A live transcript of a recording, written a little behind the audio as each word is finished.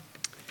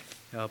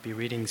I'll be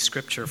reading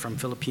scripture from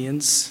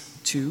Philippians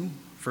 2,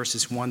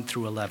 verses 1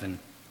 through 11.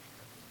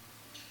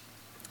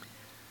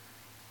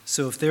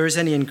 So if there is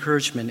any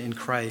encouragement in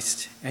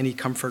Christ, any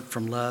comfort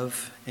from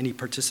love, any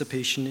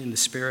participation in the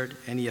Spirit,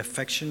 any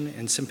affection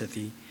and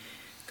sympathy,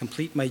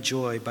 complete my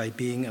joy by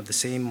being of the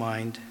same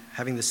mind,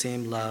 having the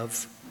same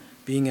love,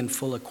 being in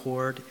full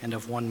accord and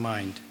of one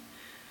mind.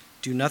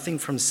 Do nothing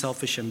from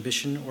selfish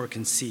ambition or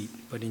conceit,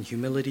 but in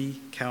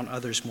humility count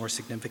others more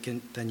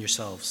significant than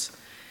yourselves.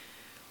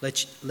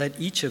 Let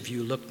each of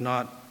you look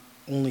not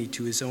only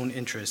to his own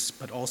interests,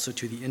 but also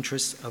to the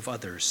interests of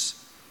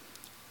others.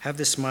 Have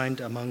this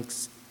mind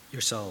amongst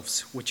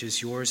yourselves, which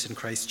is yours in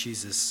Christ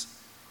Jesus,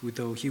 who,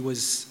 though he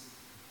was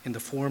in the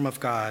form of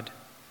God,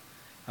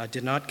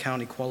 did not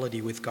count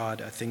equality with God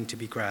a thing to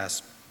be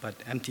grasped, but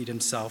emptied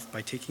himself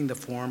by taking the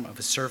form of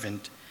a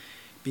servant,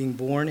 being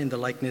born in the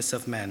likeness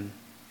of men,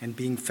 and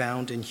being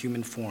found in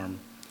human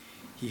form.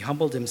 He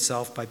humbled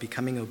himself by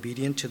becoming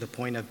obedient to the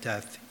point of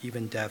death,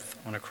 even death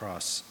on a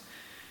cross.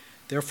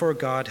 Therefore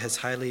God has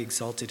highly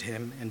exalted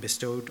him and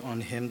bestowed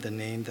on him the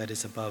name that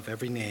is above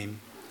every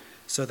name,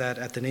 so that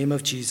at the name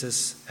of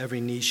Jesus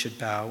every knee should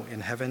bow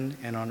in heaven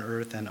and on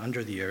earth and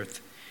under the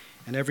earth,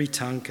 and every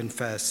tongue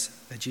confess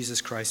that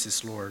Jesus Christ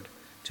is Lord,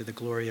 to the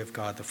glory of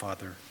God the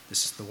Father.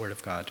 This is the word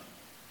of God.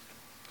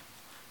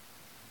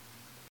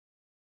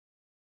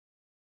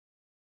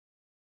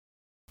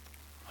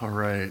 All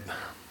right.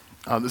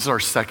 This is our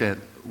second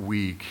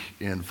week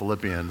in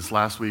Philippians.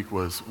 Last week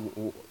was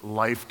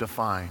life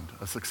defined,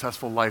 a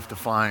successful life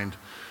defined.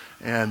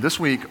 And this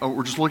week,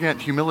 we're just looking at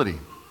humility.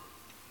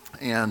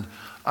 And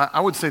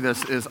I would say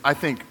this is, I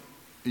think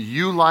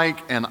you like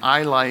and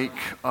I like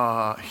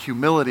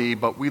humility,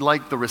 but we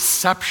like the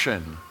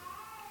reception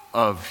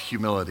of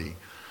humility.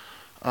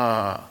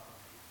 I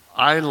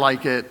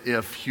like it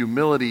if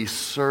humility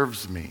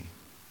serves me,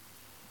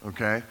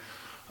 okay?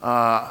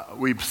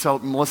 Melissa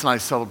and I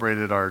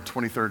celebrated our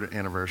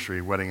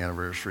 23rd wedding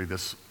anniversary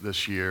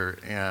this year,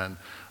 and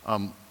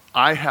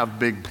I have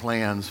big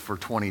plans for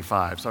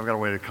 25, so I've got to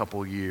wait a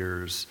couple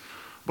years.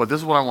 But this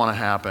is what I want to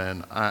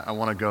happen. I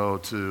want to go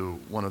to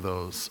one of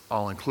those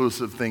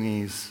all-inclusive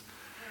thingies,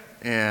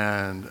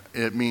 and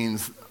it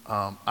means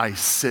I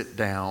sit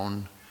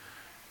down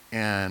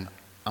and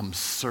I'm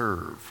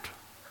served.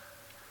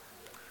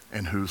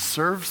 And who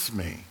serves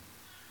me,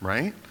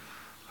 right?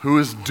 Who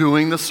is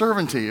doing the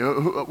servanty?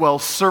 Well,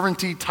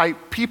 servanty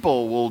type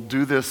people will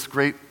do this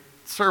great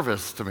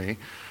service to me,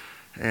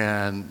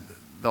 and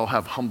they'll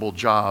have humble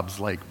jobs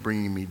like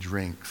bringing me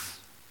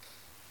drinks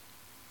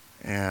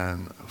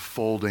and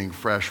folding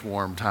fresh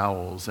warm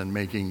towels and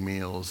making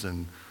meals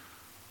and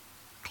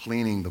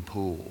cleaning the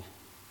pool.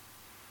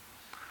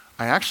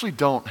 I actually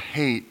don't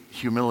hate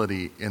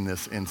humility in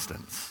this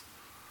instance.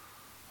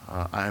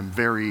 I am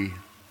very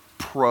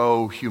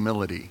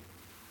pro-humility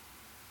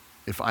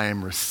if I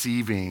am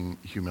receiving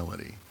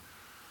humility.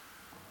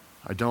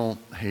 I don't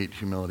hate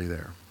humility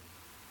there.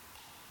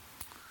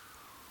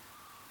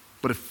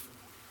 But if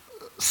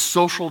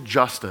social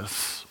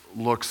justice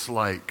looks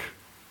like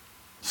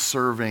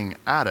serving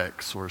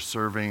addicts or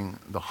serving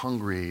the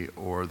hungry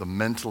or the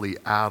mentally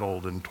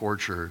addled and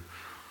tortured,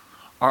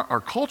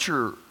 our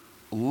culture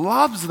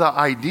loves the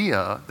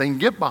idea, they can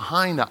get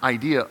behind the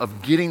idea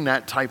of getting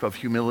that type of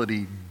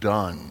humility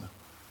done.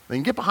 They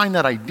can get behind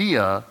that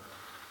idea.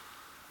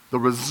 The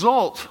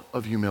result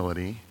of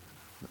humility,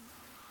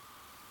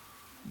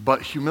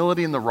 but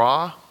humility in the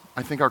raw,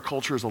 I think our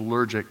culture is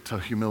allergic to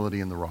humility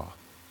in the raw.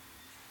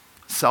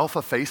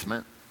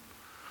 Self-effacement.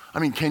 I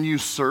mean, can you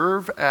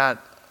serve at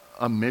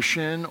a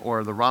mission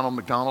or the Ronald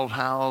McDonald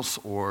House,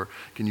 or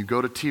can you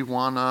go to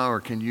Tijuana, or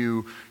can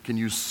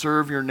you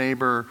serve your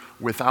neighbor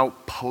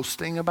without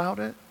posting about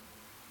it?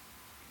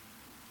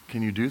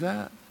 Can you do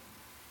that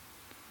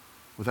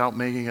without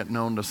making it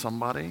known to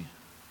somebody?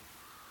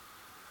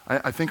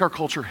 I think our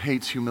culture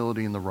hates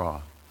humility in the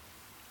raw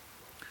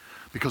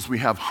because we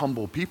have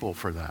humble people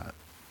for that.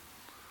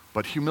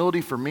 But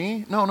humility for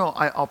me,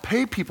 I'll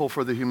pay people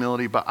for the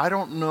humility, but I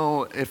don't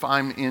know if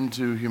I'm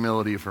into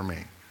humility for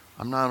me.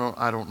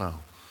 I don't know.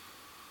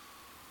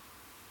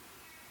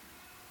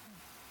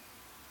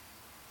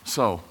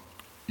 So,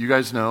 you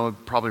guys know,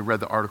 probably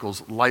read the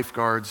articles,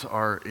 lifeguards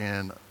are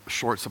in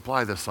short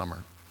supply this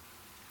summer.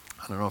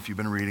 I don't know if you've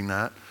been reading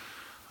that.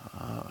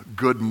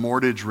 Good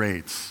mortgage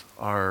rates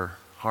are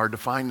hard to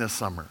find this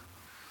summer.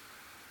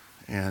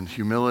 And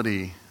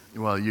humility,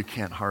 well, you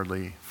can't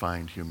hardly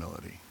find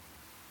humility.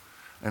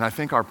 And I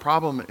think our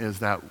problem is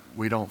that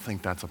we don't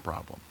think that's a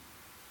problem.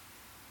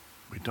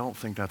 We don't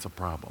think that's a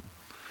problem.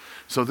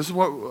 So this is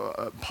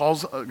what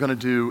Paul's going to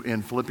do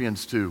in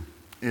Philippians 2,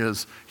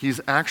 is he's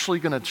actually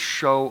going to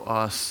show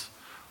us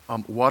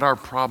what our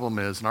problem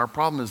is. And our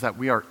problem is that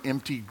we are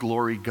empty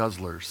glory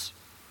guzzlers.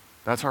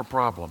 That's our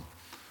problem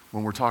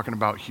when we're talking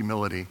about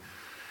humility.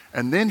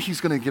 And then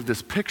he's going to give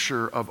this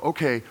picture of,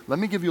 okay, let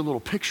me give you a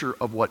little picture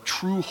of what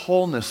true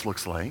wholeness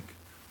looks like.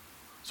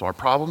 So our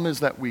problem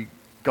is that we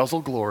guzzle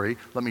glory.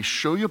 Let me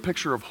show you a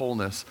picture of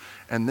wholeness.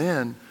 And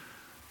then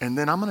I'm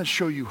going to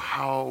show you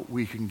how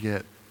we can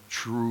get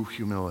true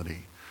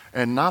humility.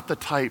 and not the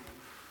type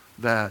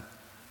that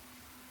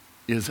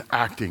is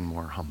acting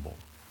more humble.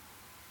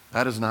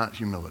 That is not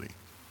humility.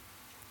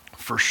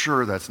 For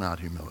sure, that's not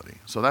humility.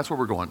 So that's where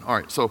we're going. All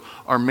right, so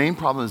our main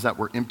problem is that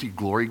we're empty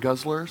glory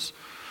guzzlers.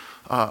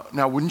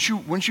 Now, wouldn't you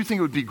think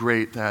it would be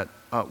great that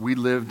we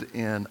lived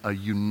in a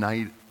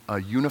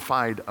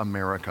unified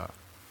America?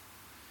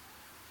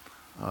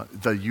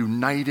 The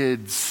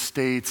United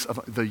States of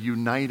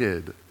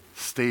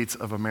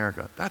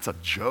America. That's a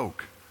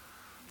joke.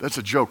 That's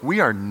a joke.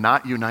 We are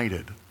not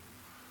united,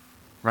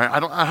 right? I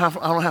don't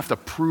have to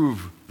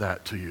prove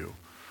that to you.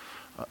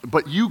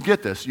 But you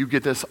get this. You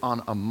get this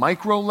on a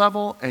micro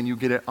level, and you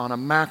get it on a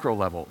macro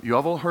level. You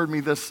all heard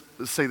me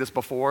say this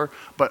before,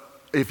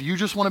 but if you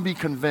just want to be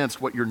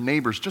convinced what your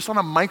neighbors, just on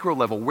a micro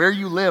level, where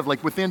you live,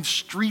 like within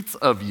streets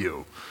of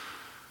you,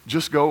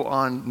 just go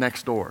on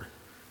Nextdoor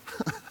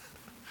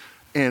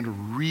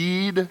and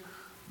read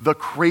the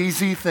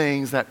crazy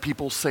things that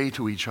people say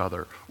to each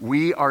other.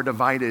 We are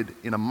divided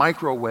in a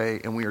micro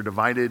way, and we are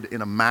divided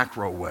in a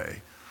macro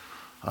way.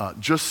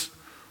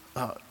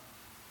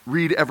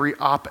 Read every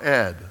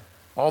op-ed,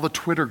 all the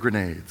Twitter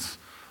grenades.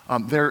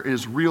 There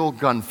is real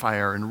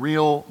gunfire and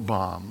real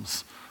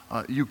bombs.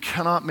 You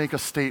cannot make a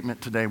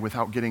statement today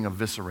without getting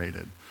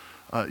eviscerated.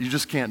 You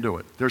just can't do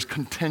it. There's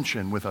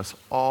contention with us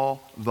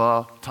all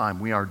the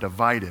time. We are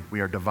divided. We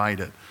are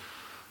divided.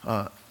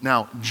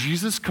 Now,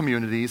 Jesus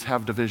communities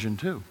have division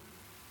too.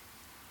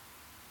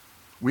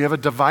 We have a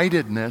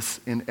dividedness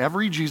in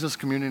every Jesus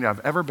community I've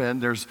ever been.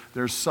 There's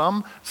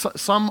some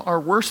are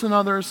worse than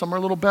others, some are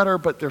a little better,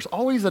 but there's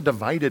always a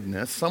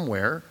dividedness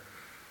somewhere.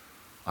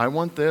 I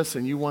want this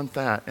and you want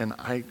that, and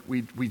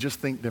we just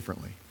think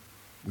differently.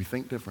 We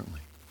think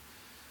differently.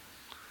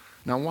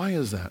 Now, why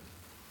is that?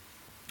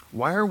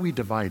 Why are we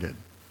divided?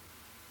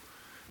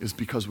 It's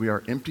because we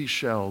are empty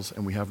shells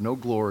and we have no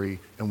glory,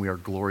 and we are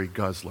glory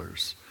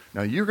guzzlers.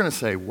 Now, you're going to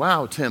say,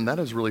 wow, Tim, that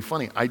is really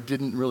funny. I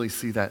didn't really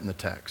see that in the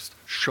text.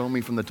 Show me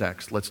from the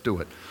text. Let's do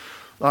it.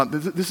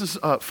 This is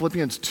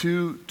Philippians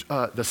 2,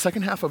 the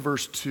second half of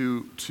verse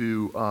 2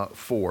 to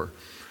 4.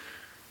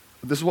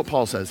 This is what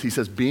Paul says. He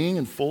says, being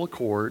in full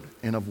accord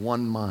and of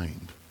one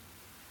mind.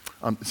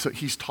 So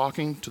he's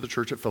talking to the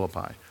church at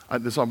Philippi.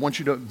 So I want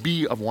you to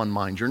be of one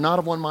mind. You're not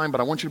of one mind, but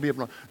I want you to be of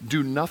one mind.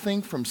 Do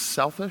nothing from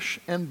selfish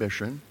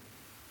ambition,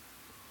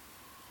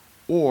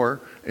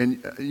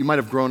 and you might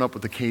have grown up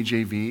with the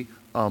KJV,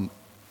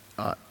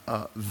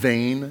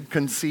 vain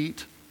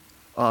conceit.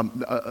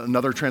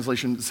 Another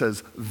translation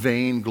says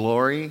vain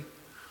glory,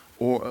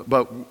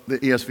 but the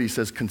ESV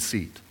says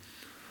conceit.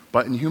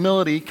 But in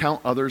humility,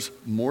 count others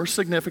more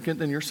significant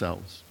than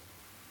yourselves.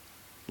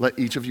 Let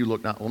each of you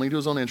look not only to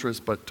his own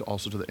interests, but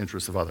also to the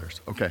interests of others.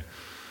 Okay.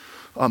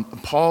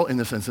 Paul, in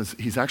this instance,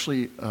 he's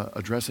actually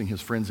addressing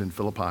his friends in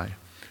Philippi,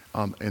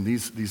 and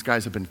these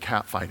guys have been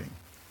catfighting.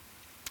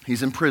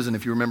 He's in prison,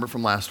 if you remember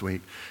from last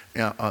week.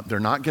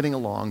 They're not getting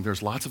along.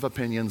 There's lots of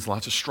opinions,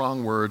 lots of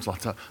strong words,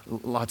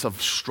 lots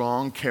of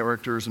strong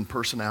characters and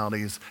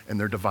personalities, and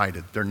they're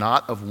divided. They're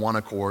not of one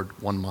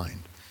accord, one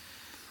mind.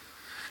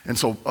 And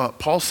so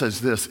Paul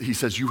says this. He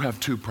says, you have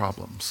two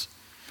problems.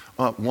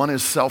 One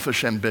is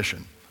selfish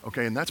ambition,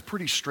 okay? And that's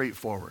pretty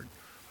straightforward,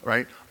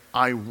 right?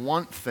 I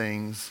want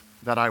things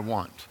that I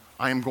want.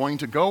 I am going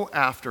to go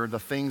after the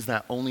things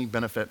that only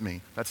benefit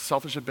me. That's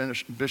selfish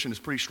ambition is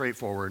pretty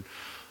straightforward.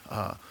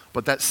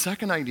 But that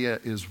second idea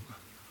is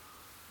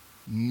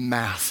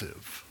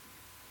massive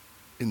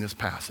in this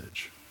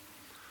passage.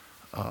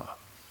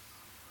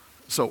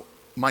 So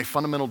my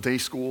fundamental day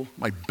school,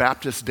 my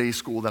Baptist day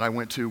school that I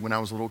went to when I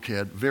was a little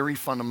kid, very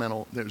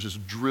fundamental. There was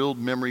just drilled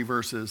memory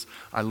verses.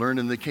 I learned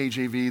in the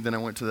KJV, then I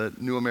went to the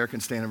New American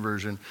Standard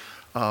Version.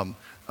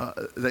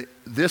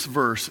 This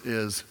verse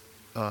is,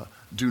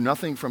 do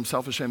nothing from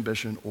selfish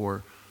ambition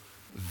or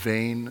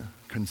vain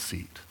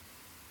conceit.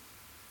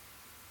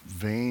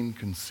 Vain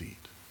conceit.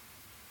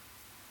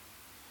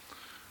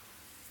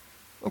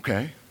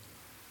 Okay.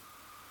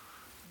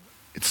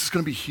 It's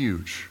going to be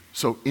huge.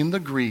 So in the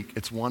Greek,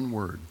 it's one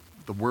word.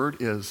 The word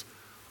is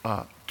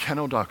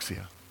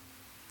kenodoxia.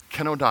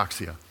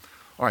 Kenodoxia.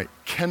 All right,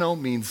 keno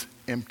means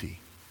empty.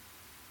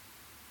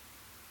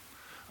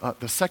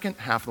 The second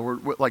half of the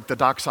word, like the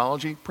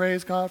doxology,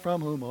 praise God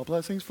from whom all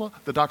blessings flow.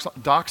 The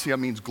doxia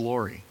means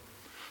glory.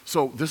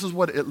 So this is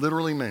what it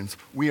literally means.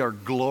 We are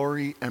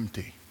glory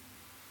empty.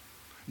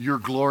 You're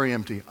glory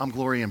empty. I'm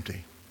glory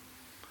empty.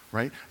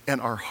 Right? And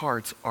our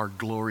hearts are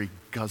glory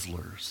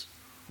guzzlers.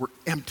 We're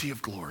empty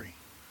of glory.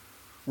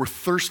 We're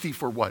thirsty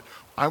for what?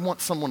 I want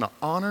someone to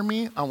honor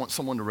me. I want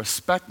someone to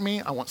respect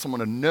me. I want someone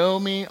to know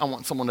me. I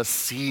want someone to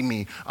see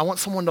me. I want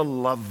someone to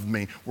love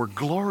me. We're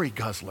glory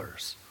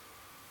guzzlers.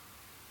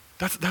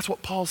 That's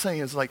what Paul's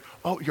saying is like,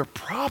 oh, your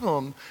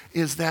problem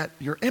is that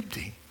you're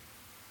empty.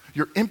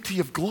 You're empty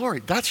of glory.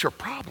 That's your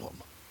problem.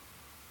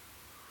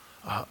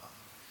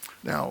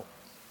 Now,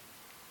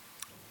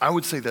 I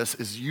would say this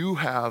is you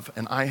have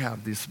and I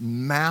have this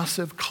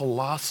massive,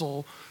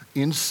 colossal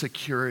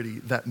insecurity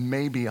that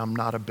maybe I'm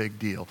not a big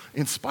deal.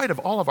 In spite of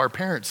all of our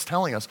parents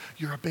telling us,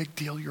 you're a big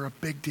deal, you're a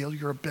big deal,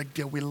 you're a big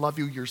deal, we love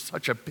you, you're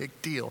such a big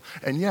deal.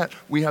 And yet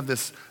we have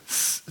this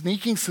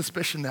sneaking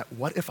suspicion that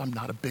what if I'm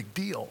not a big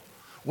deal?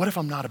 What if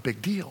I'm not a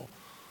big deal?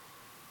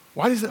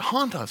 Why does it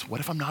haunt us?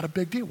 What if I'm not a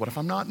big deal? What if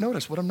I'm not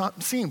noticed? What if I'm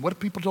not seen? What if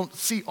people don't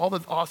see all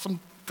the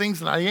awesome things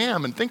that I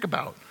am and think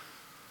about?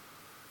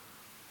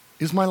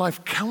 Is my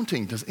life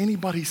counting? Does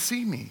anybody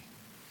see me?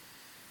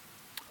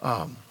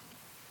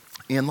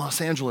 In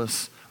Los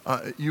Angeles,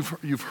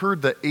 you've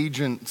heard the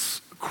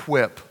agents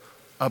quip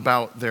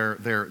about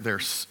their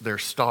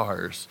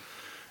stars.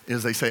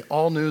 Is they say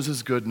all news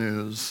is good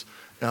news.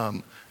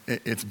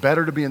 It's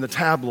better to be in the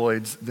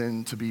tabloids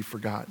than to be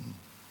forgotten.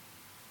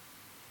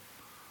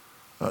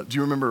 Do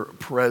you remember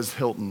Perez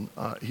Hilton?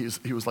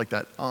 He was like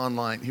that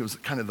online. He was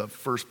kind of the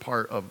first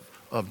part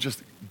of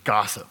just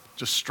gossip,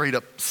 just straight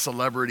up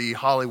celebrity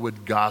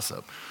Hollywood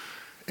gossip.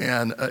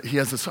 And he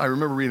has this, I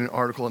remember reading an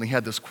article and he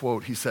had this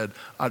quote. He said,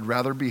 "I'd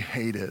rather be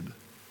hated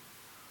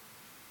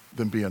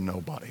than be a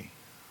nobody.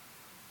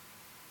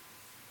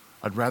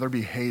 I'd rather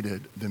be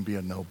hated than be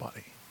a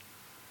nobody."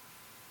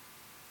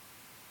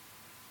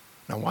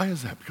 Now, why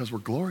is that? Because we're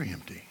glory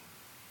empty.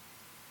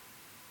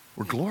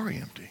 We're glory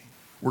empty.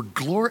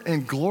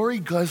 And glory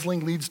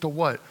guzzling leads to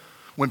what?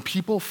 When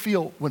people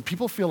feel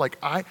like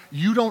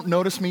you don't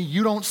notice me,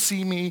 you don't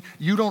see me,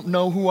 you don't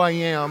know who I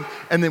am,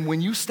 and then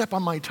when you step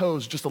on my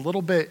toes just a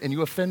little bit and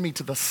you offend me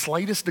to the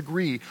slightest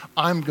degree,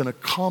 I'm gonna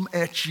come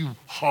at you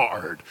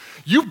hard.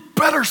 You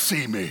better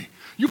see me.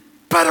 You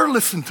better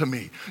listen to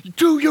me.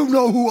 Do you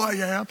know who I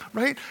am?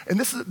 Right? And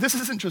this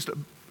isn't just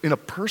in a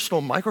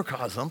personal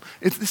microcosm.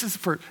 This is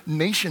for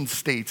nation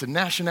states and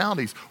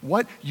nationalities.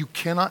 What? You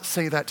cannot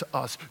say that to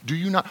us. Do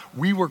you not?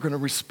 We were going to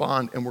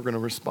respond, and we're going to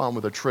respond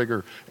with a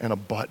trigger and a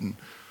button.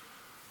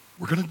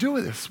 We're going to do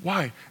this.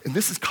 Why? And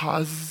this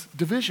causes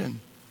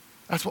division.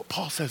 That's what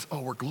Paul says.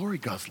 Oh, we're glory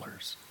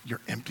guzzlers. You're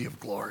empty of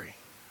glory.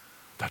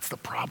 That's the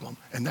problem,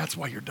 and that's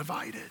why you're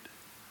divided.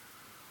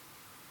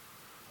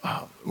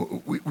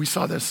 We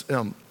saw this,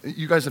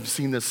 you guys have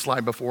seen this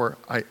slide before.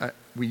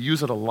 We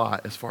use it a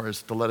lot as far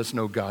as to let us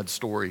know God's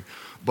story.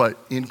 But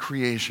in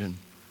creation,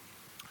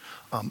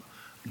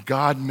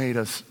 God made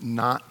us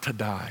not to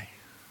die,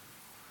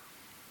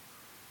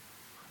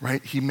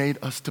 right? He made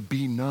us to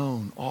be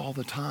known all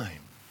the time.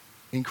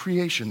 In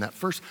creation,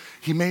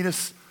 He made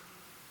us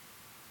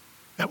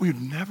that we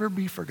would never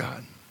be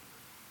forgotten.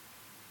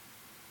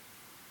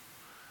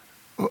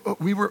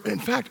 We were, in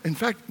fact,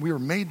 we were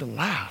made to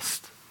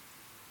last.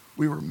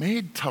 We were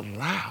made to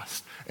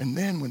last. And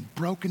then when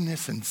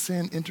brokenness and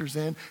sin enters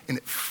in and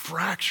it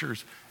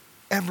fractures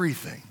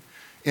everything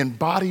in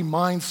body,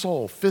 mind,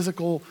 soul,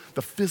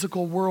 the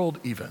physical world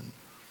even,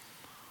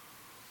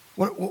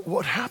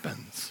 what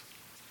happens?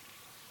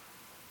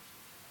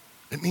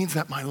 It means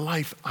that my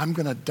life, I'm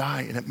going to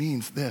die. And it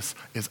means this,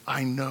 is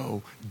I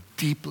know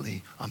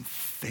deeply I'm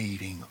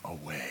fading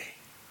away.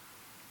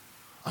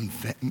 I'm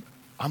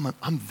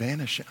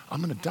vanishing.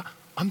 I'm going to die.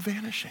 I'm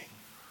vanishing.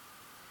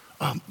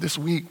 This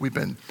week, we've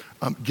been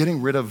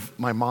getting rid of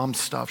my mom's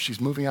stuff.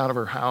 She's moving out of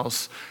her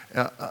house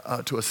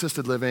to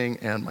assisted living,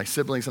 and my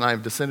siblings and I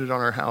have descended on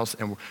her house,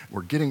 and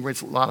we're getting rid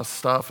of a lot of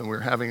stuff, and we're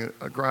having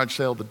a garage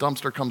sale. The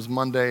dumpster comes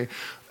Monday,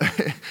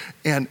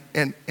 and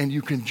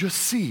you can just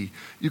see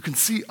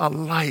a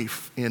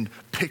life in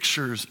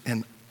pictures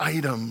and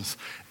items,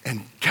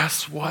 and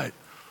guess what?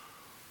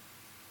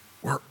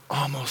 We're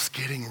almost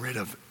getting rid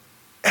of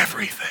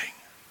everything.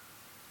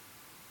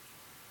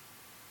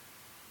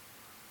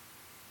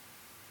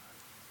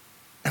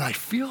 And I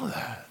feel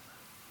that.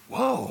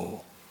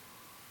 Whoa.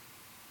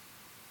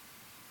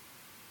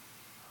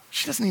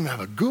 She doesn't even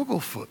have a Google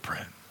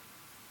footprint.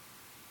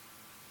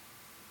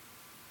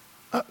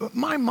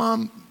 My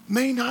mom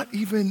may not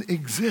even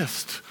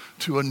exist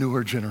to a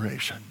newer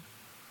generation.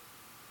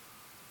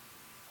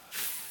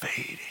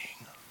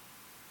 Fading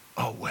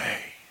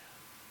away.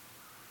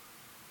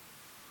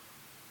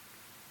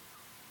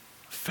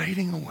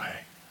 Fading away.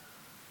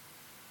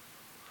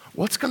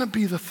 What's going to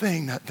be the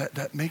thing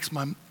that makes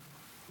my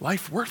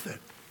life worth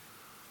it?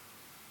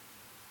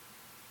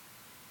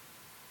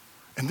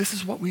 And this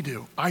is what we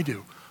do. I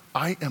do.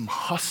 I am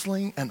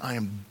hustling and I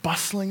am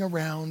bustling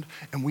around,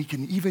 and we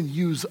can even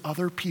use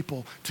other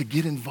people to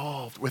get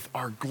involved with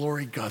our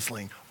glory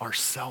guzzling, our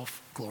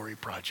self-glory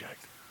project.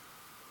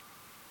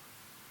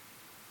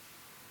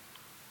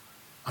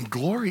 I'm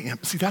glory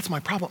emptying. See, that's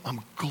my problem.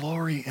 I'm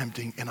glory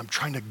emptying, and I'm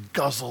trying to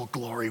guzzle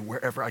glory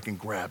wherever I can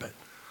grab it.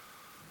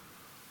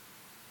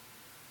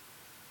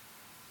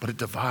 But it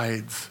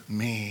divides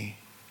me,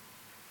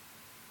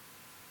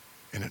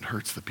 and it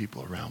hurts the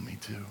people around me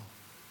too.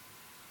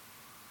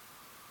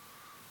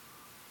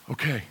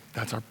 Okay,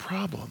 that's our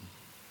problem.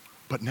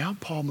 But now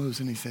Paul moves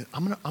in and he says,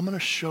 I'm gonna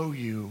show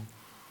you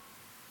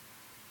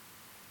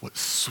what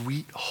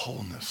sweet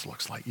wholeness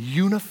looks like,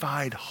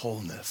 unified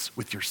wholeness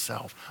with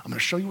yourself. I'm gonna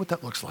show you what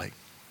that looks like.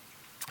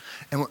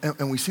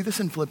 And we see this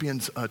in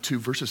Philippians 2,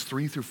 verses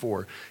 3 through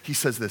 4. He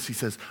says this. He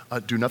says,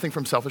 do nothing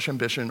from selfish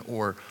ambition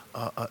or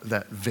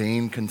that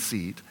vain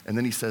conceit. And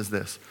then he says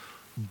this,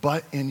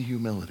 but in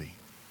humility,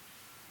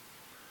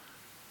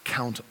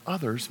 count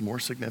others more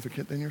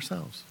significant than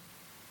yourselves.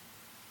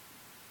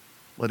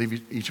 Let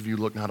each of you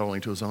look not only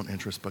to his own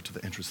interests, but to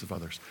the interests of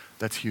others.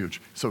 That's huge.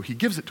 So he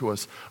gives it to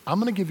us. I'm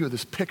going to give you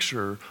this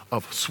picture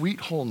of sweet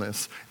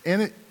wholeness,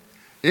 and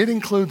it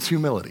includes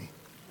humility.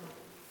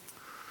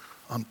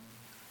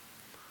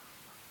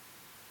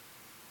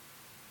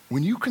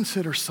 When you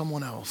consider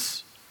someone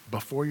else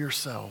before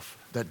yourself,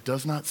 that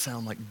does not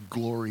sound like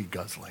glory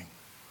guzzling.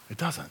 It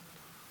doesn't.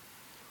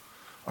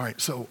 All right,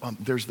 so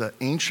there's the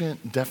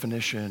ancient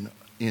definition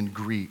in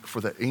Greek.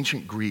 For the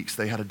ancient Greeks,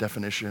 they had a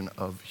definition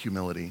of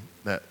humility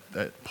that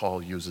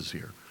Paul uses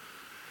here.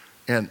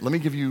 And let me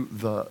give you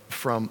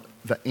from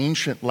the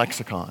ancient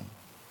lexicon.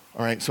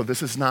 All right, so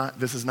this is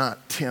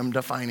not Tim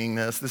defining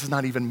this. This is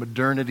not even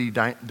modernity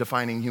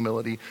defining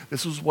humility.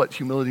 This is what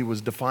humility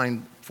was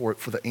defined for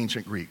the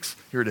ancient Greeks.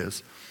 Here it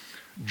is.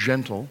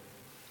 Gentle,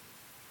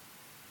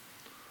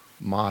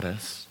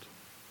 modest,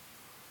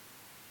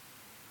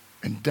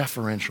 and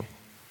deferential.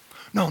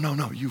 No,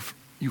 you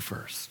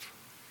first.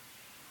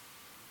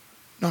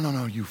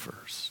 No, you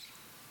first.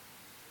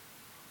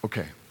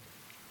 Okay.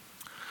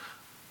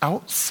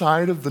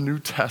 Outside of the New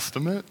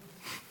Testament,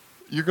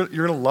 you're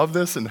gonna love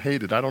this and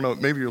hate it. I don't know,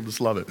 maybe you'll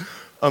just love it.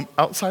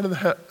 Outside of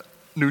the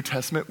New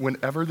Testament,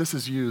 whenever this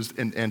is used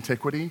in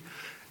antiquity,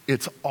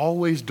 it's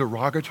always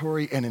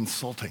derogatory and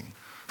insulting.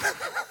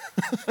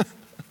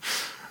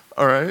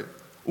 All right?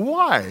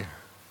 Why?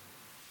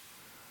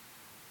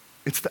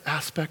 It's the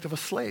aspect of a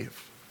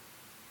slave.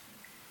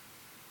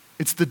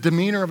 It's the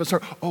demeanor of a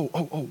servant.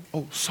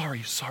 Oh,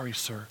 sorry,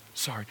 sir.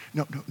 Sorry.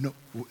 No.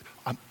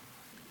 I'm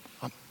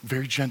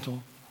very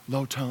gentle,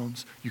 low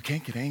tones. You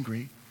can't get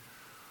angry.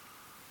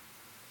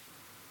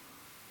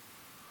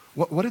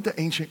 What did the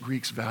ancient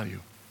Greeks value?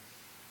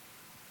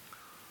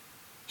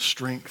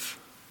 Strength.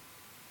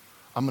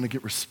 I'm going to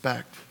get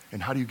respect.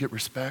 And how do you get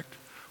respect?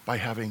 By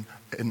having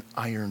an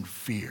iron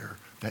fear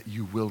that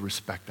you will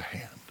respect the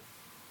hand.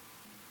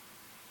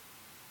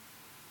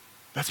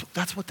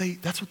 That's what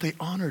they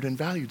honored and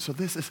valued. So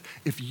this is,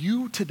 if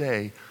you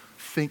today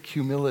think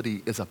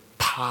humility is a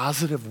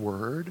positive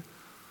word,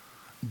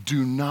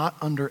 do not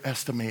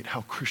underestimate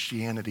how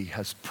Christianity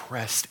has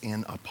pressed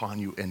in upon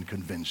you and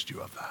convinced you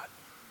of that.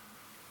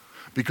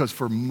 Because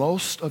for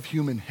most of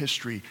human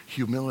history,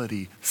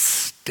 humility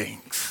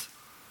stinks.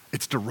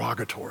 It's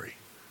derogatory.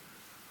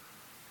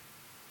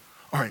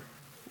 All right,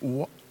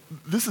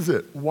 this is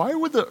it. Why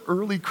would the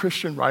early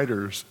Christian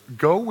writers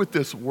go with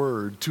this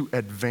word to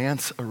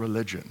advance a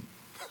religion?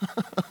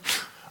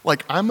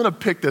 Like, I'm going to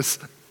pick this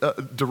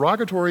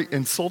derogatory,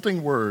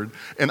 insulting word,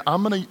 and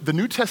the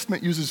New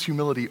Testament uses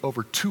humility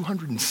over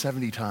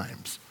 270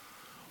 times.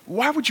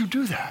 Why would you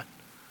do that?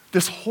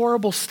 This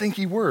horrible,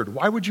 stinky word.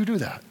 Why would you do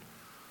that?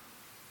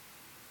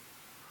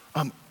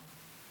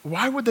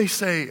 Why would they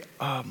say,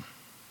 our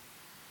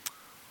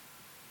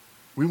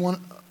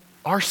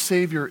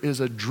Savior is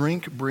a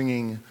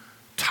drink-bringing,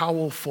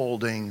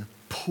 towel-folding,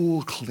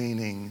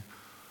 pool-cleaning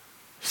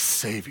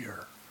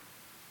Savior?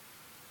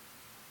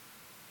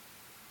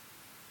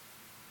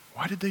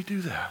 Why did they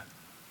do that?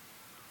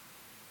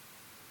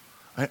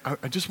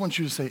 I just want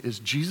you to say, is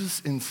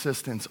Jesus'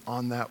 insistence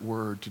on that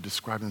word to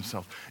describe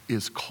himself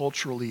is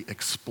culturally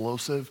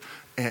explosive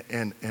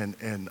and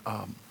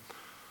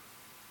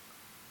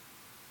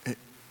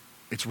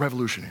it's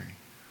revolutionary.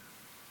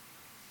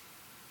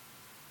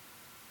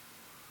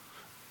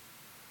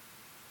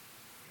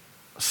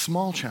 A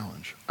small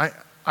challenge.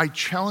 I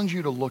challenge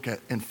you to look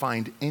at and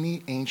find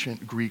any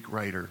ancient Greek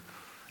writer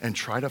and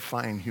try to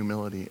find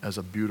humility as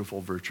a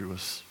beautiful,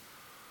 virtuous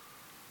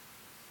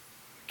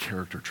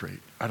character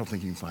trait. I don't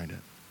think you can find it.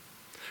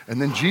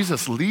 And then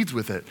Jesus leads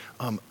with it.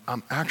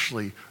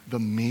 Actually, the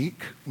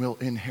meek will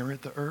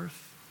inherit the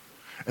earth.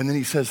 And then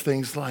he says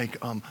things like,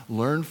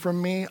 learn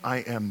from me, I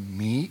am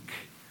meek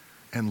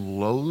and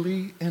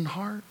lowly in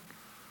heart.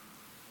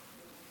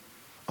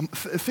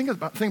 Think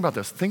about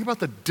this. Think about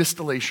the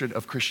distillation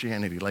of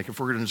Christianity. Like, if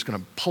we're just going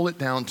to pull it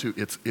down to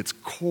its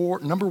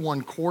core, number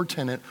one core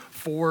tenet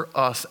for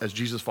us as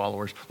Jesus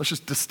followers, let's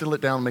just distill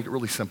it down and make it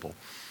really simple.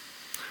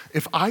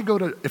 If I go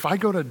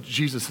to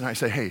Jesus and I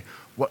say, hey,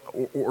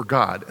 or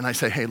God, and I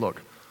say, hey,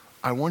 look,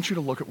 I want you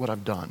to look at what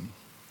I've done.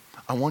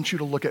 I want you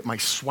to look at my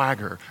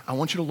swagger. I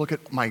want you to look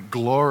at my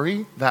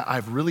glory that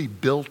I've really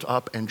built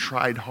up and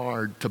tried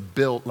hard to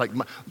build. Like,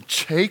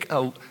 take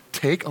a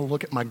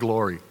look at my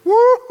glory.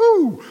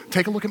 Woo-hoo!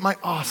 Take a look at my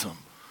awesome.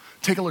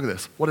 Take a look at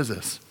this. What is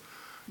this?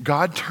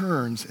 God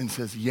turns and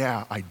says,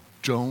 yeah, I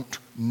don't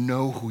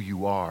know who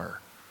you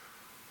are.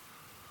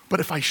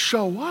 But if I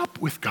show up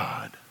with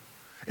God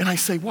and I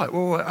say what?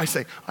 Well, I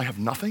say, I have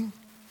nothing.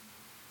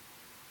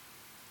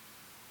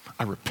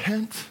 I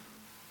repent.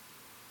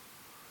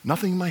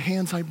 Nothing in my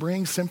hands I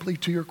bring, simply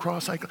to your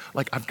cross. I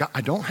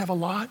don't have a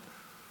lot.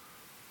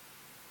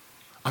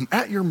 I'm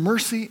at your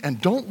mercy, and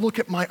don't look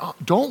at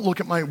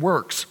my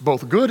works,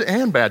 both good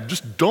and bad.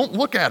 Just don't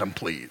look at them,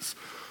 please.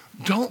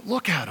 Don't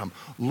look at them.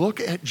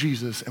 Look at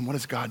Jesus, and what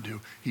does God do?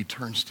 He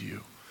turns to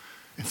you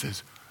and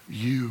says,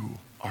 you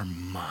are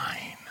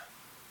mine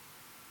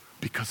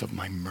because of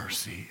my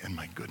mercy and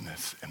my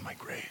goodness and my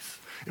grace.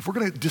 If we're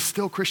going to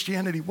distill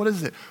Christianity, what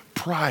is it?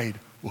 Pride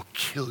will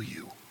kill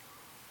you,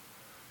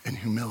 and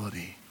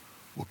humility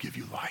will give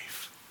you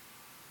life.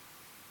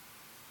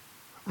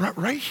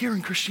 Right here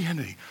in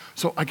Christianity.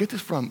 So I get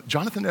this from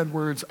Jonathan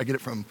Edwards. I get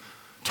it from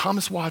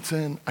Thomas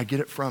Watson. I get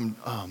it from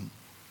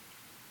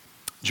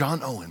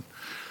John Owen.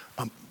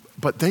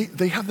 But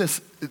they have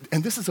this,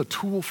 and this is a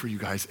tool for you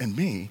guys and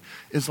me,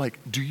 is like,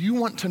 do you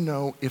want to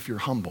know if you're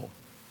humble?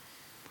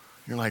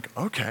 You're like,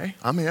 okay,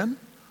 I'm in.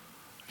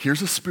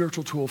 Here's a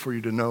spiritual tool for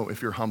you to know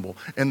if you're humble.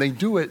 And they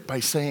do it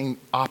by saying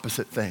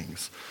opposite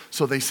things.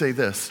 So they say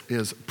this,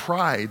 is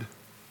pride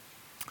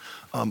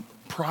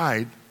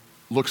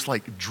looks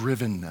like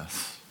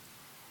drivenness.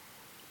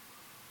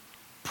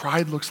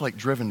 Pride looks like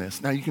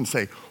drivenness. Now you can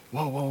say,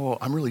 whoa,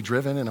 I'm really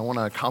driven and I want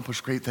to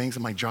accomplish great things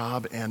in my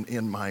job and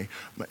in my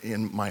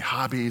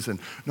hobbies. And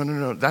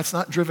no, that's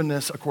not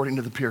drivenness according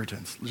to the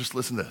Puritans. Just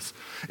listen to this.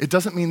 It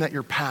doesn't mean that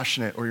you're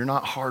passionate or you're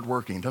not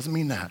hardworking. It doesn't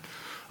mean that.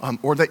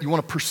 Or that you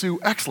want to pursue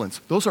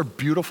excellence. Those are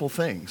beautiful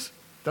things.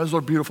 Those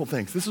are beautiful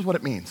things. This is what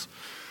it means.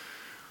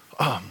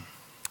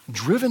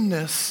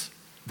 Drivenness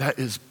that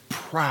is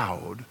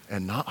proud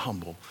and not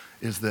humble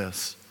is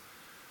this.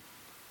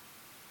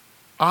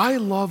 I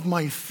love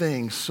my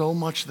thing so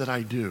much that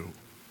I do.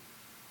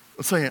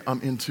 Let's say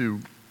I'm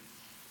into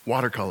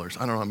watercolors.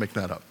 I don't know, I'm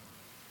making that up.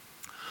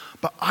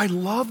 But I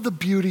love the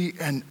beauty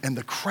and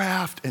the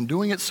craft and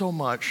doing it so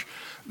much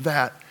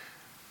that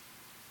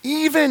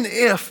even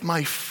if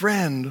my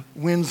friend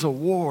wins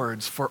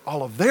awards for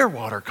all of their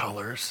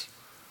watercolors,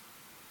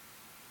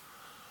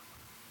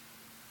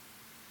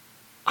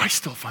 I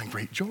still find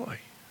great joy.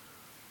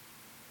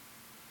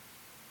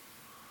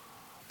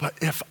 But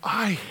if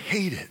I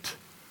hate it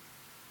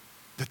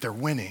that they're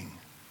winning,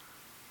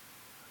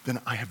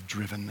 then I have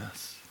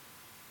drivenness.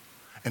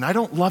 And I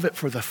don't love it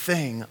for the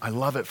thing, I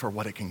love it for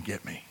what it can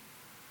get me.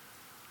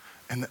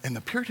 And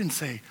the Puritans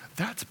say,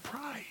 that's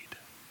pride.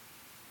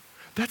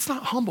 That's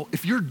not humble.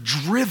 If you're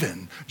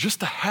driven just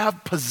to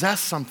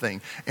possess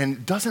something and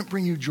it doesn't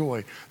bring you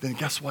joy, then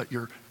guess what?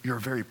 You're a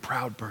very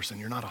proud person.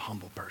 You're not a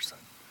humble person.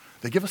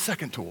 They give a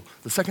second tool.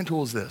 The second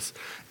tool is this,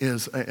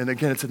 and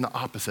again, it's in the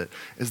opposite,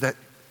 is that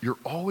you're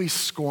always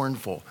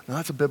scornful. Now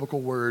that's a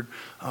biblical word,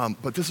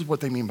 but this is what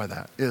they mean by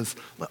that, is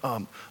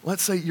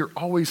let's say you're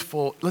always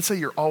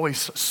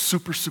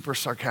super, super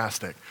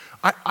sarcastic.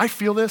 I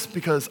feel this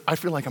because I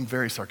feel like I'm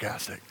very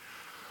sarcastic.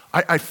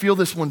 I feel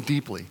this one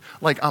deeply.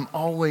 Like I'm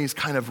always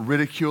kind of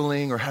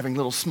ridiculing or having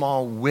little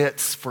small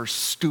wits for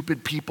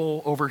stupid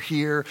people over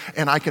here,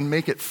 and I can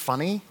make it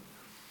funny.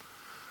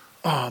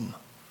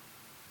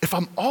 If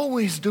I'm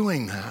always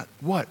doing that,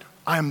 what?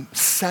 I'm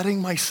setting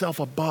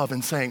myself above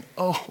and saying,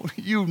 oh,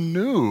 you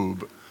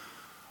noob.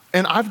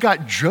 And I've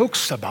got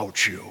jokes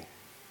about you.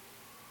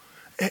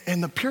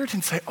 And the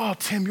Puritans say, oh,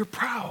 Tim, you're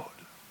proud.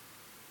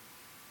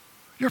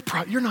 You're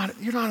proud. You're not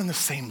on the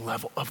same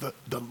level of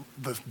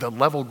the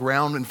level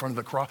ground in front of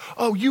the cross.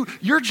 Oh,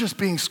 you're just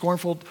being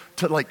scornful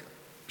to like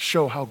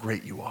show how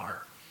great you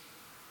are.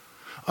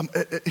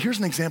 Here's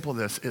an example of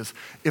this, is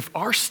if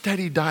our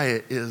steady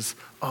diet is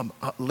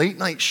late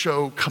night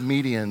show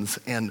comedians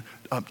and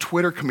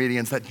Twitter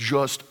comedians that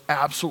just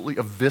absolutely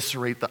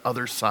eviscerate the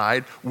other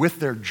side with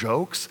their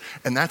jokes,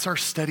 and that's our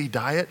steady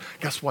diet,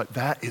 guess what?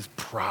 That is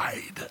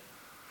pride.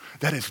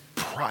 That is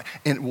pride,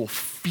 and it will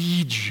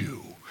feed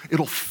you.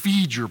 It'll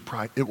feed your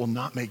pride. It will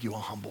not make you a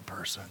humble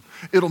person.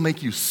 It'll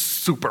make you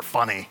super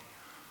funny,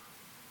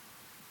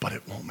 but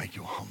it won't make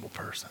you a humble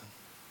person.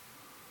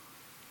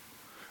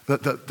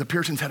 The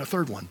Puritans had a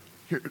third one,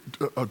 here,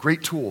 a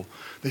great tool.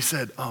 They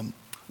said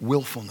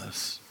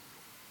willfulness.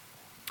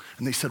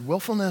 And they said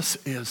willfulness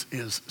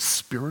is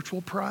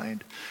spiritual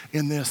pride.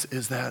 In this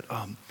is that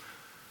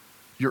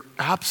you're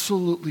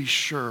absolutely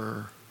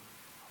sure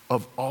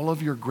of all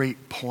of your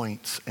great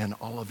points and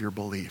all of your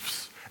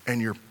beliefs, and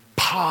you're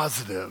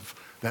positive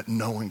that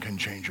no one can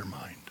change your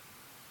mind.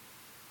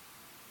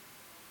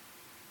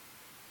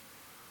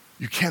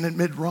 You can't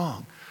admit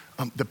wrong.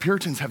 The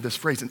Puritans have this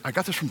phrase, and I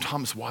got this from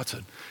Thomas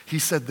Watson. He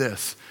said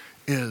this,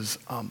 is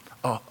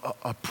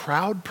a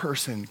proud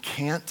person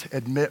can't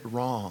admit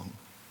wrong.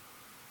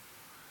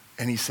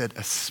 And he said,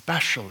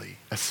 especially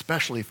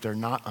if they're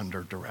not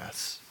under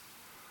duress.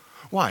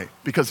 Why?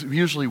 Because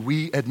usually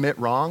we admit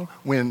wrong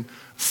when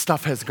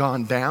stuff has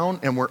gone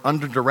down and we're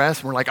under duress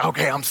and we're like,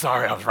 okay, I'm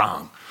sorry, I was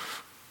wrong.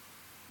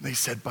 They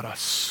said, but a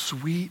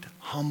sweet,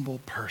 humble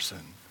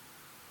person,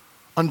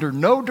 under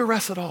no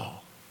duress at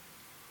all,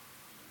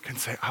 can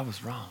say, I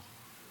was wrong.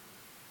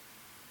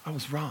 I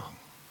was wrong.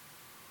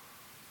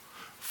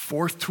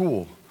 Fourth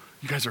tool.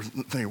 You guys are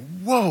thinking,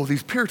 whoa,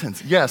 these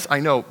Puritans. Yes,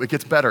 I know, it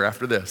gets better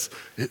after this.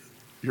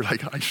 You're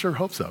like, I sure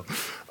hope so.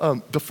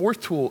 The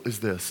fourth tool is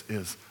this,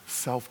 is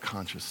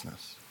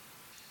self-consciousness.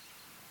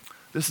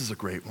 This is a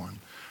great one.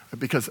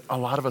 Because a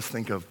lot of us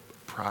think of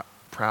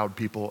proud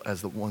people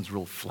as the ones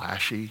real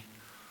flashy,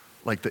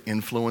 like the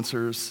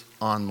influencers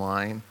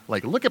online.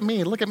 Like, look at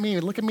me, look at me,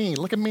 look at me,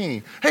 look at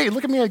me. Hey,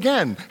 look at me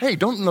again. Hey,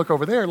 don't look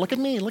over there. Look at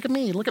me, look at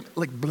me, look at,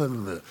 like, blah,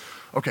 blah, blah.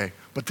 Okay,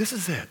 but this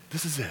is it.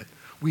 This is it.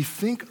 We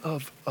think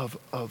of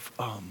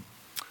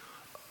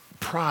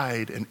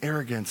pride and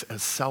arrogance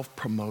as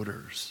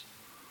self-promoters.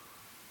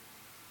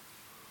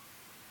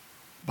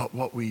 But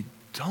what we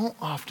don't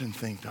often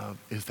think of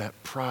is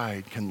that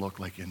pride can look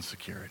like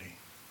insecurity.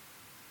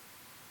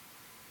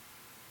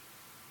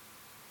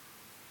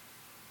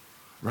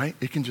 Right?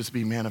 It can just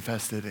be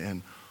manifested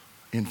in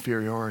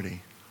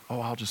inferiority.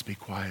 Oh, I'll just be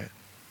quiet.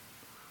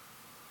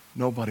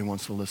 Nobody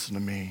wants to listen to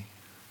me.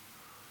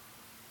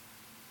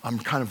 I'm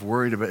kind of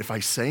worried about if I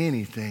say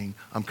anything,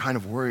 I'm kind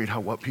of worried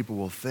what people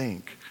will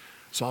think.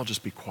 So I'll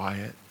just be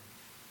quiet.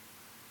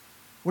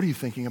 What are you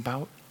thinking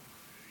about?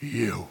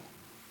 You.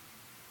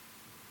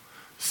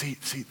 See,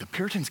 the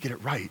Puritans get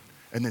it right.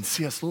 And then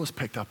C.S. Lewis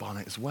picked up on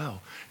it as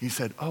well. He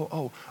said,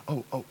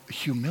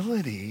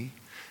 humility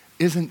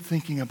isn't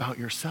thinking about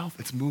yourself.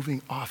 It's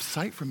moving off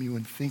sight from you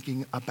and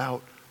thinking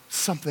about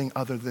something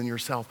other than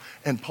yourself.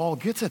 And Paul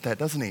gets at that,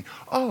 doesn't he?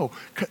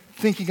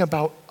 Thinking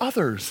about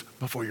others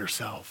before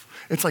yourself.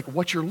 It's like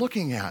what you're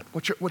looking at,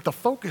 what the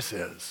focus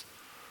is.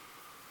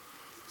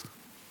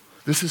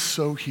 This is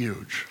so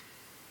huge.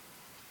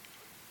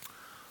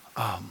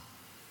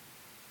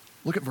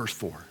 Look at verse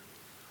 4.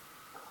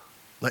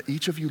 Let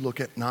each of you look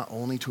at not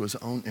only to his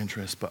own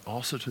interests, but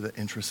also to the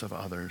interests of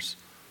others.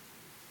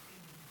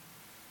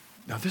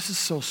 Now, this is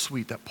so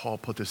sweet that Paul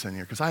put this in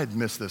here, because I had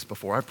missed this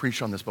before. I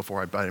preached on this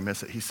before, but I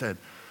missed it. He said,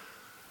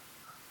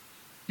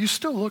 you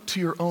still look to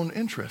your own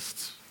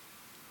interests.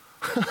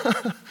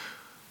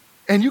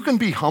 And you can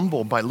be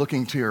humble by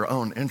looking to your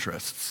own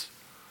interests.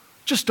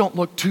 Just don't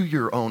look to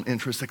your own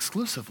interests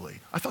exclusively.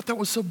 I thought that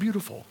was so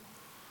beautiful.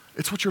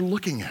 It's what you're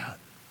looking at.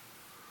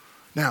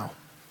 Now,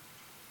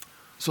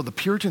 so the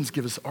Puritans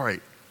give us, all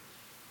right,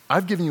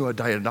 I've given you a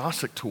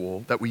diagnostic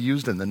tool that we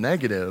used in the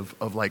negative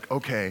of like,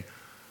 okay,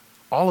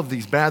 all of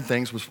these bad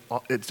things,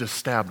 it just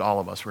stabbed all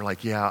of us. We're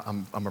like, yeah,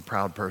 I'm a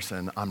proud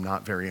person. I'm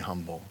not very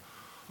humble,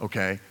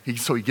 okay?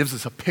 So he gives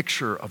us a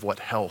picture of what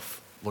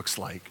health looks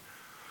like.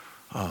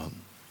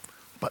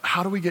 But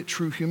how do we get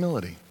true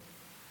humility?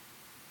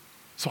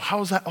 So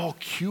how is that all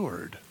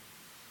cured?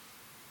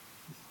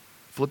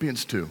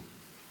 Philippians 2.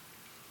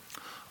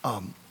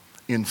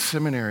 In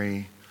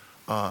seminary,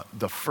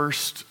 the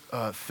first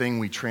thing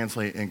we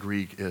translate in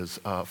Greek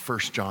is 1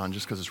 John,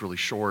 just because it's really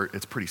short.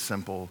 It's pretty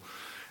simple.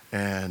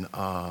 And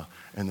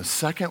the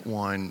second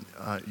one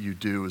you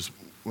do is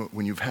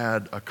when you've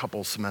had a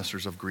couple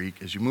semesters of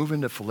Greek, is you move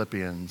into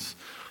Philippians,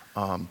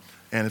 and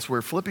it's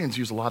where Philippians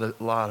use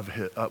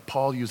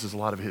Paul uses a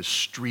lot of his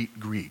street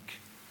Greek.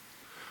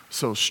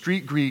 So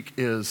street Greek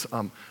is,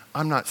 I'm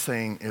not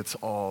saying it's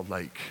all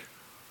like,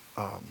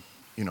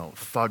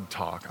 thug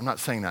talk. I'm not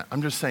saying that.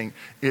 I'm just saying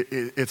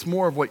it's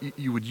more of what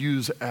you would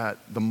use at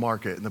the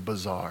market, in the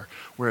bazaar.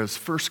 Whereas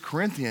 1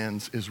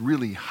 Corinthians is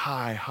really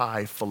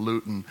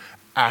highfalutin,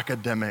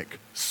 academic,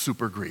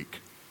 super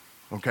Greek,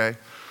 okay?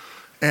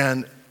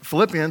 And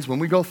Philippians, when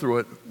we go through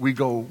it, we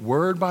go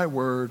word by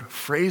word,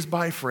 phrase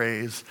by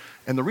phrase.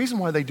 And the reason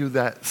why they do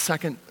that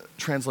second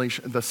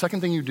translation, the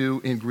second thing you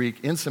do in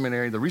Greek in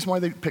seminary, the reason why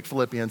they pick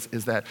Philippians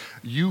is that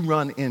you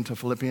run into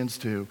Philippians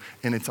 2,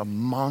 and it's a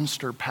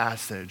monster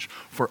passage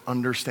for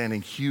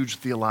understanding huge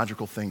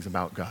theological things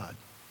about God.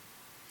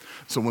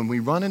 So when we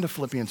run into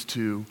Philippians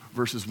 2,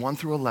 verses 1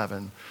 through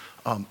 11,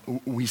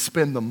 we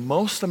spend the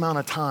most amount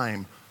of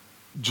time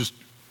just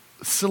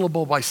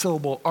syllable by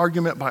syllable,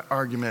 argument by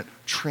argument,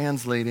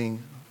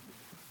 translating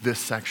this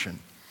section.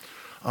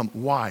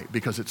 Why?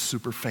 Because it's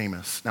super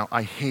famous. Now,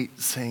 I hate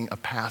saying a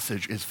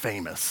passage is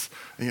famous.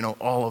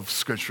 All of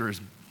Scripture is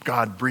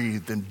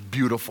God-breathed and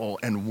beautiful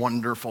and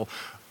wonderful.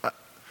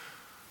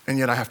 And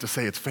yet I have to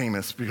say it's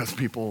famous because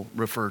people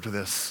refer to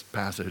this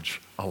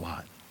passage a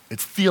lot.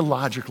 It's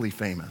theologically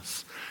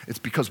famous. It's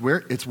because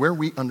it's where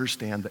we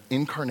understand the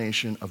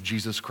incarnation of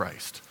Jesus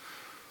Christ.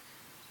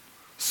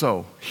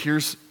 So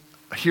here's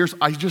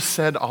I just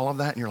said all of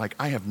that, and you're like,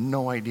 I have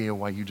no idea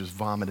why you just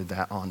vomited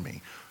that on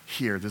me.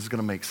 Here, this is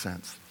going to make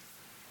sense.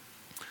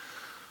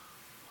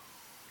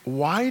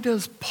 Why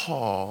does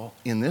Paul,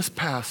 in this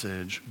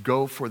passage,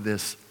 go for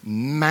this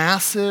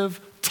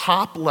massive,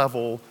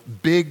 top-level,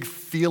 big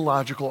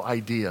theological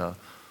idea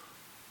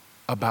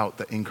about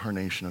the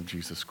incarnation of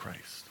Jesus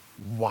Christ?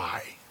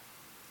 Why?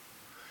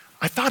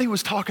 I thought he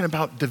was talking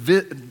about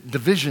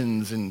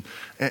divisions and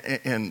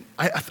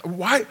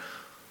why?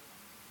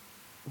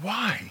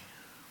 Why?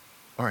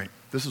 All right,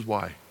 this is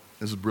why.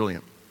 This is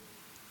brilliant.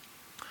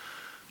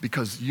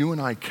 Because you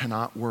and I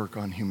cannot work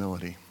on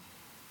humility.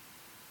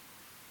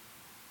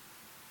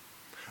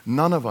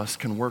 None of us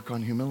can work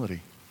on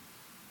humility.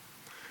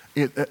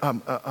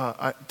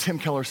 Tim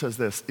Keller says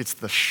this, it's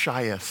the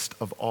shyest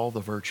of all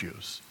the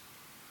virtues.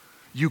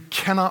 You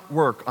cannot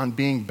work on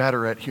being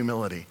better at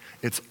humility.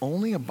 It's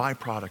only a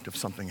byproduct of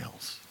something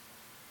else.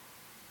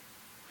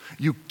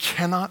 You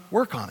cannot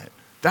work on it.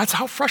 That's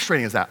how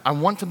frustrating is that? I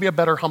want to be a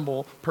better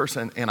humble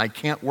person, and I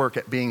can't work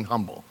at being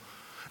humble.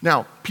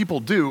 Now, people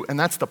do, and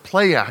that's the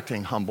play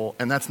acting humble,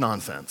 and that's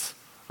nonsense.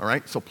 All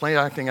right? So play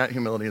acting at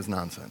humility is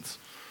nonsense.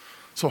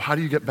 So how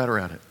do you get better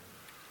at it?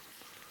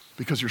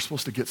 Because you're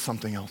supposed to get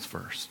something else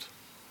first.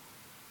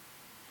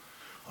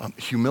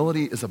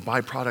 Humility is a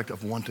byproduct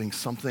of wanting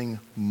something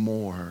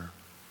more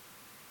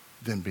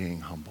than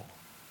being humble.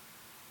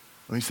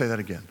 Let me say that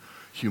again.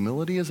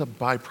 Humility is a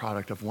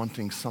byproduct of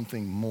wanting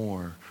something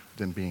more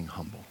than being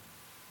humble.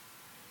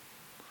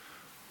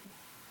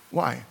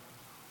 Why?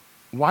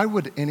 Why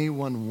would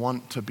anyone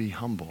want to be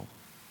humble?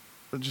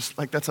 Just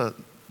like that's a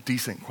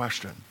decent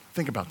question.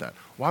 Think about that.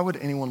 Why would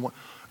anyone want?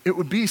 It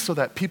would be so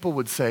that people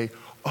would say,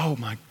 oh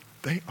my,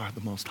 they are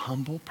the most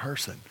humble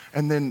person.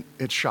 And then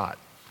it's shot.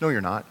 No,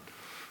 you're not.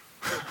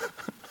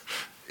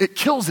 It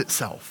kills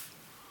itself,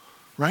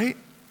 right?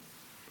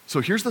 So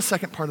here's the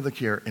second part of the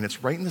cure, and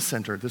it's right in the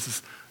center.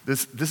 This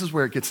is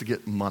where it gets to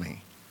get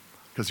money.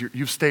 Because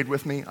you've stayed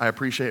with me. I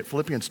appreciate it.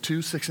 Philippians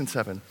 2, 6, and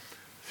 7.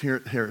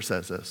 Here it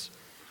says this.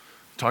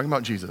 Talking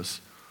about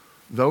Jesus.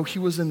 Though he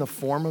was in the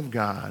form of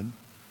God,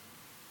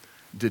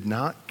 did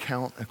not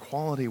count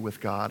equality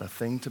with God a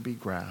thing to be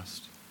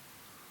grasped,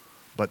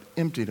 but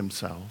emptied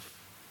himself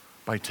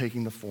by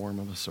taking the form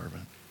of a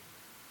servant.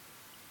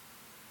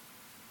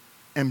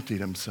 Emptied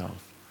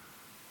himself.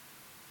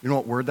 You know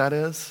what word that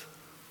is?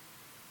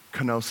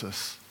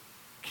 Kenosis.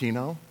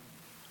 Keno.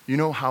 You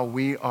know how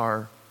we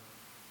are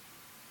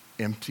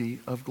empty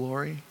of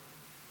glory?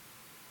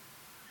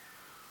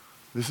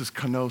 This is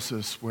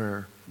kenosis,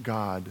 where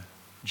God,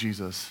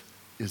 Jesus,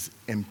 is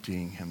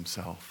emptying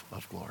himself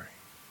of glory.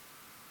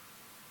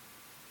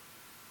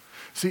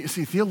 See,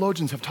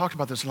 theologians have talked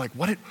about this. They're like,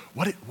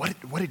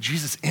 what did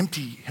Jesus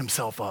empty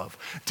himself of?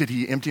 Did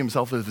he empty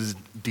himself of his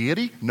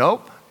deity?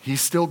 Nope.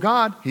 He's still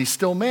God. He's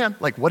still man.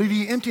 Like, what did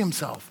he empty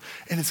himself?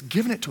 And it's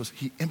given it to us.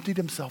 He emptied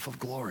himself of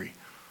glory.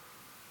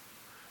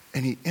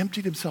 And he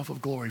emptied himself of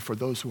glory for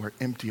those who are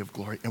empty of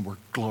glory and were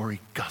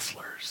glory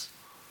guzzlers.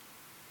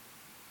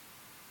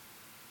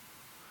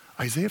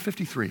 Isaiah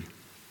 53.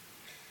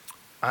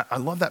 I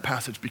love that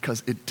passage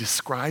because it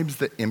describes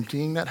the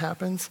emptying that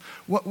happens.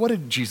 What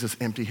did Jesus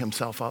empty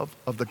himself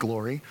of the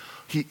glory?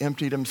 He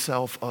emptied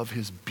himself of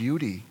his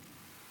beauty.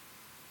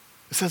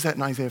 It says that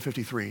in Isaiah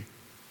 53.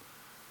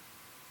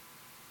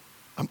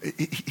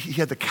 He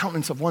had the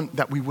countenance of one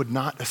that we would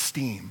not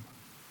esteem.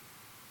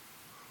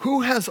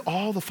 Who has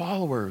all the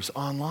followers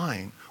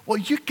online? Well,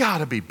 you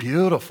gotta be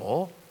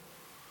beautiful.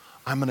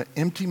 I'm gonna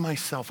empty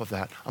myself of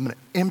that. I'm gonna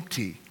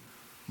empty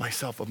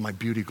myself of my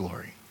beauty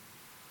glory.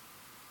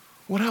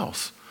 What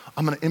else?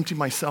 I'm gonna empty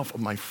myself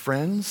of my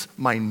friends,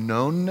 my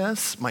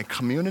knownness, my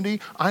community.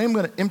 I am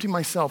gonna empty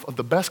myself of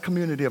the best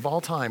community of all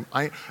time.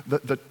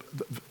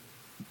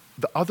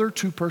 The other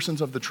two persons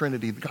of the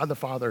Trinity, God the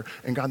Father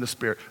and God the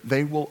Spirit,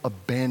 they will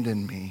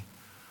abandon me.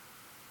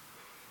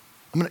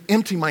 I'm going to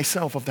empty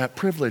myself of that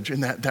privilege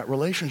and that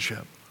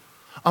relationship.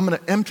 I'm going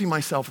to empty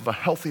myself of a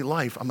healthy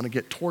life. I'm going to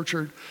get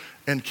tortured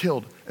and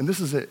killed. And this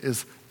is it,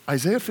 is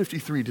Isaiah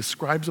 53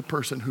 describes a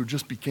person who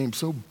just became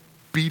so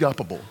beat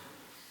upable.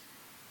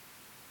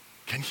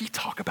 Can he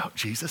talk about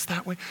Jesus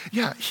that way?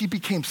 Yeah, he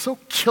became so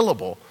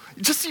killable.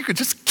 You could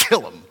just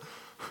kill him.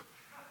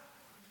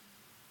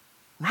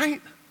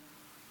 Right?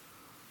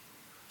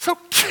 So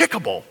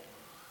kickable.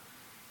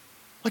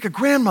 Like a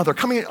grandmother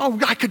coming in, oh,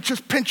 I could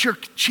just pinch your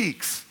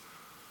cheeks.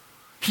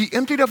 He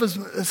emptied of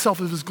himself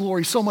of his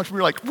glory so much, we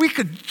were like, we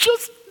could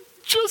just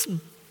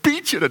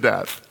beat you to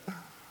death.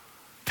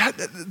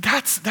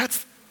 That's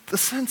the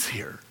sense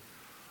here.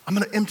 I'm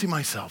going to empty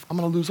myself. I'm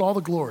going to lose all the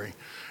glory.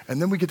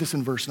 And then we get this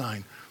in verse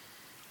 9.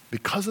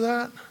 Because of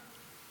that,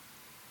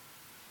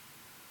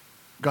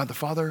 God the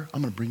Father,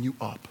 I'm going to bring you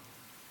up.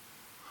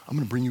 I'm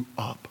going to bring you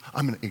up.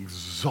 I'm going to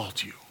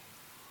exalt you.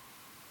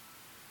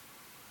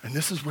 And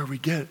this is where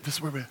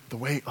the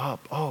way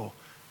up, oh,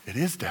 it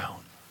is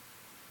down.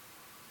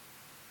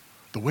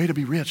 The way to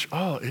be rich,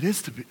 oh, it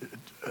is to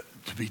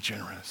be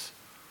generous.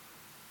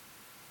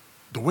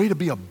 The way to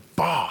be a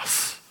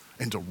boss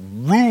and to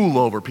rule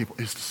over people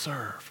is to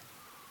serve.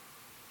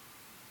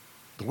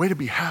 The way to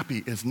be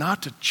happy is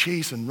not to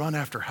chase and run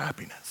after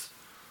happiness.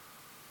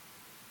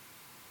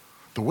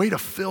 The way to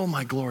fill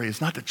my glory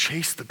is not to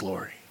chase the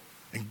glory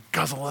and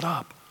guzzle it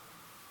up.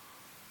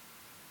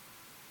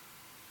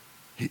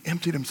 He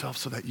emptied himself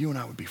so that you and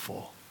I would be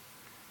full.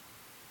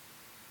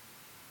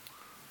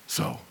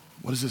 So,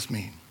 what does this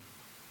mean?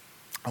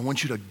 I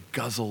want you to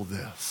guzzle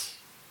this.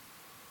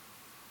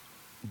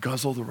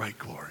 Guzzle the right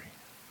glory.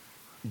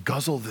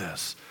 Guzzle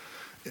this.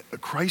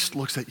 Christ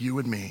looks at you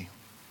and me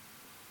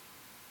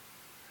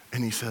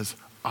and he says,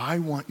 I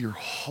want your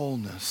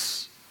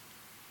wholeness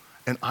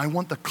and I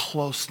want the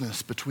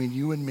closeness between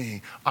you and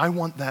me. I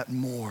want that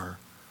more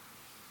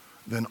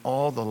than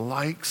all the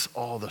likes,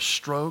 all the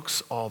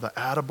strokes, all the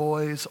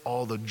attaboys,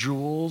 all the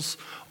jewels,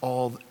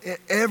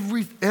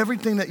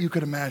 everything that you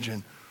could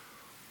imagine.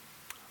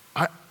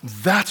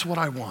 That's what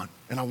I want,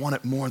 and I want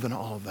it more than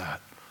all of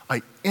that.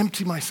 I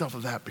empty myself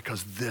of that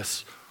because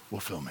this will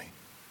fill me.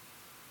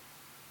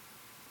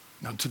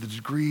 Now, to the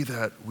degree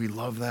that we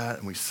love that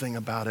and we sing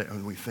about it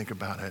and we think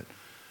about it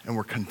and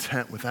we're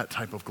content with that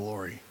type of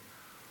glory,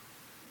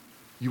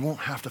 you won't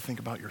have to think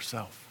about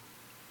yourself.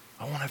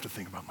 I won't have to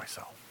think about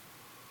myself.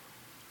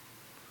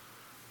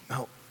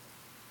 Now,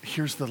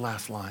 here's the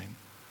last line.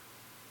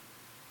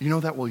 You know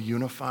that will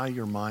unify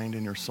your mind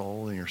and your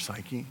soul and your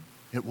psyche?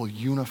 It will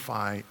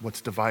unify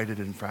what's divided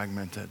and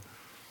fragmented.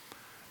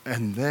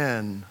 And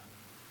then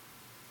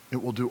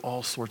it will do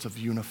all sorts of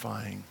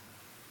unifying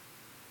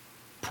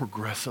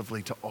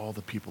progressively to all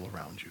the people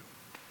around you.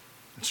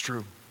 It's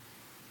true.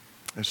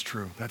 It's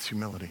true. That's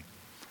humility.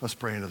 Let's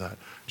pray into that.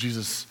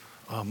 Jesus,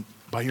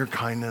 by your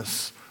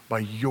kindness, by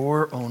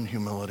your own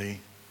humility,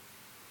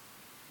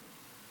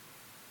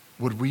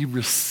 would we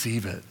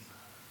receive it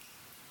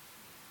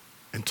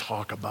and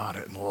talk about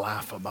it and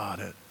laugh about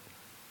it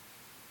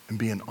and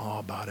be in awe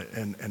about it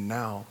and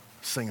now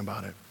sing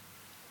about it.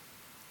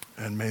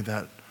 And may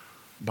that,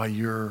 by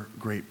your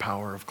great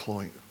power of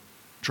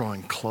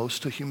drawing close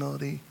to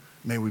humility,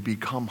 may we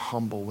become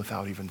humble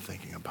without even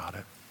thinking about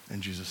it.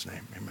 In Jesus'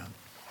 name, amen.